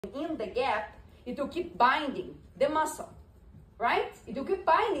in the gap, it will keep binding the muscle, right? It will keep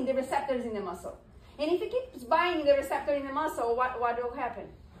binding the receptors in the muscle. And if it keeps binding the receptor in the muscle, what will happen?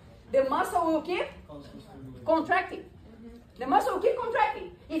 The muscle will keep contracting. The muscle will keep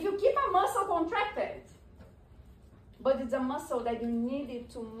contracting. If you keep a muscle contracted, but it's a muscle that you need it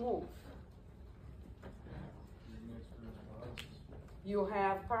to move, you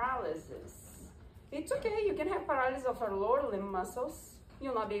have paralysis. It's okay, you can have paralysis of your lower limb muscles.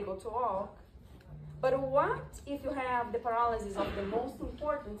 You'll not be able to walk. But what if you have the paralysis of the most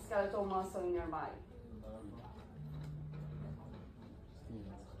important skeletal muscle in your body?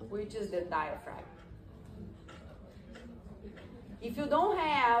 Which is the diaphragm. If you don't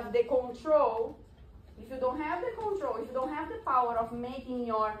have the control, if you don't have the power of making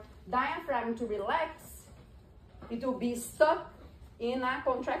your diaphragm to relax, it will be stuck in a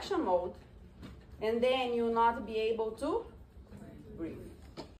contraction mode, and then you'll not be able to breathe.